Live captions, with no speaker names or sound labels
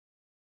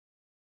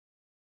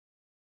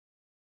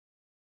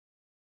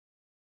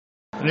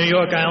New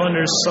York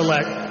Islanders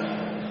select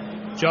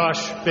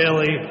Josh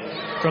Bailey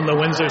from the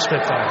Windsor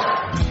Spitfires.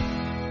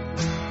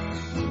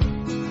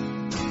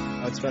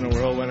 It's been a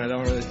whirlwind. I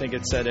don't really think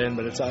it's set in,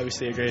 but it's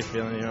obviously a great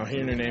feeling. You know,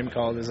 hearing your name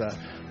called is a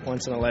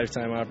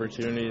once-in-a-lifetime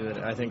opportunity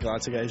that I think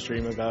lots of guys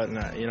dream about. And,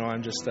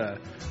 I'm just,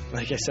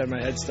 like I said,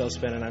 my head's still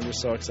spinning. I'm just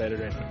so excited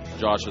right now.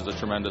 Josh is a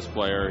tremendous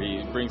player.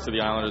 He brings to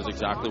the Islanders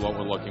exactly what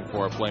we're looking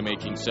for, a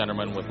playmaking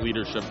centerman with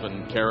leadership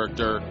and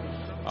character.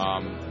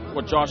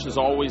 What Josh has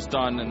always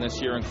done, and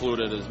this year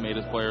included, is made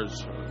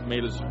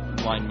his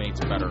line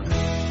mates better.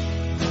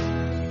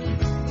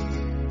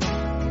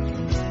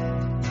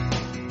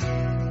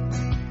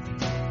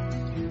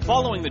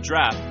 Following the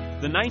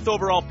draft, the 9th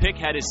overall pick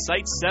had his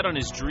sights set on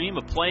his dream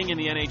of playing in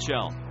the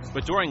NHL.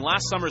 But during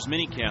last summer's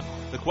minicamp,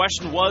 the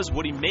question was,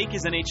 would he make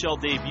his NHL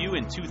debut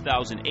in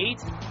 2008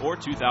 or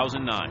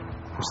 2009?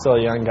 I'm still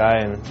a young guy,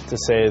 and to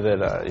say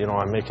that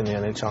I'm making the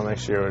NHL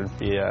next year would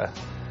be,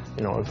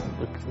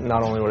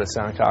 not only would it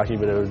sound cocky,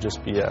 but it would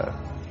just be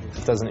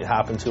it doesn't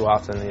happen too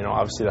often.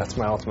 Obviously that's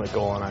my ultimate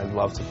goal, and I'd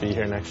love to be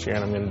here next year,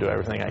 and I'm going to do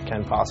everything I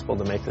can possible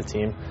to make the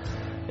team.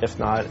 If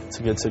not, it's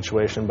a good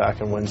situation back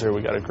in Windsor.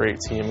 We got a great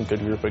team, a good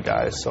group of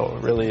guys. So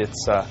really,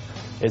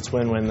 it's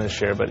win-win this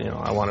year. But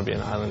I want to be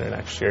an Islander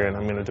next year, and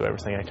I'm going to do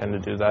everything I can to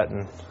do that.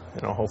 And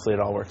hopefully,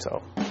 it all works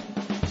out.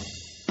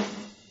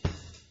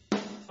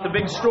 The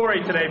big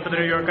story today for the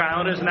New York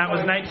Islanders, and that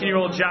was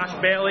 19-year-old Josh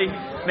Bailey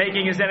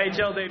making his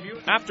NHL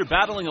debut. After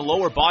battling a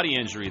lower body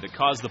injury that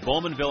caused the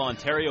Bowmanville,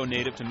 Ontario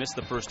native to miss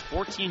the first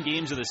 14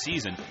 games of the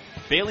season,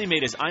 Bailey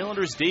made his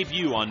Islanders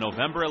debut on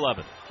November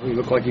 11th. He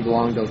looked like he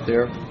belonged out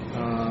there.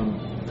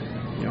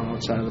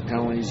 Outside of the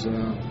penalties, I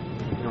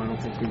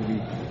don't think we would be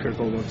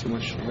critical about too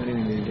much of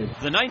anything that he did.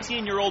 The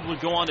 19-year-old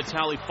would go on to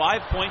tally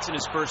 5 points in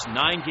his first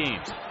 9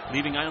 games,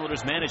 leaving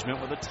Islanders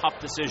management with a tough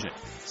decision: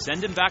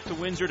 send him back to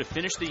Windsor to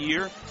finish the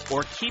year,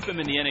 or keep him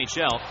in the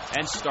NHL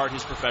and start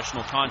his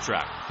professional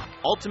contract.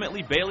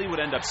 Ultimately, Bailey would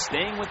end up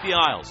staying with the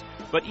Isles,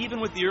 but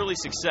even with the early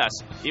success,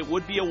 it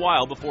would be a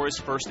while before his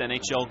first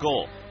NHL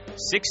goal.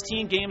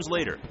 16 games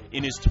later,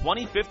 in his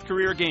 25th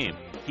career game,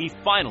 he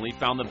finally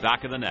found the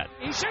back of the net.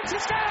 He shoots, he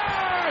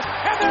scores!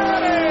 And there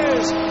it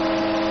is!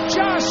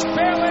 Josh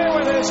Bailey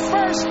with his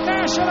first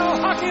National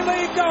Hockey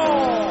League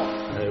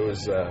goal! It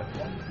was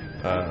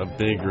a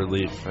big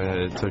relief.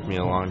 It took me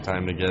a long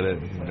time to get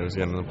it. It was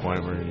getting to the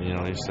point where,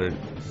 you start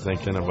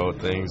thinking about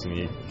things and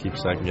you keep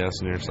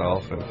second-guessing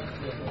yourself. And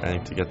I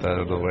think to get that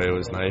out of the way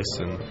was nice.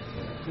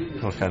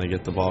 And I'll kind of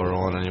get the ball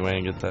rolling anyway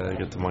and get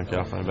the monkey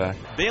off my back.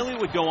 Bailey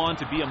would go on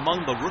to be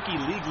among the rookie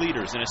league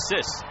leaders in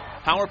assists,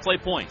 power play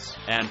points,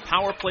 and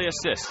power play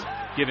assists,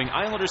 giving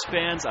Islanders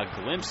fans a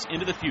glimpse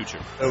into the future.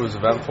 It was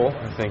eventful.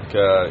 I think,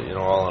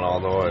 all in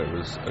all, though, it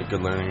was a good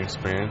learning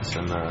experience,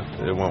 and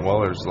it went well.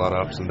 There was a lot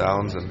of ups and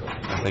downs, and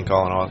I think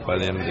all in all, by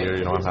the end of the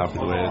year, I'm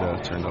happy the way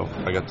it turned out.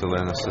 I got to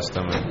learn the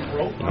system and,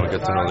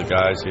 get to know the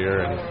guys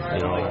here, and,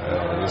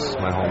 this is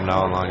my home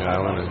now on Long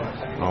Island,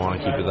 and I want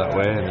to keep it that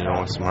way, and,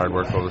 with some hard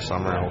work over the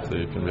summer,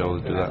 hopefully we can be able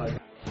to do that.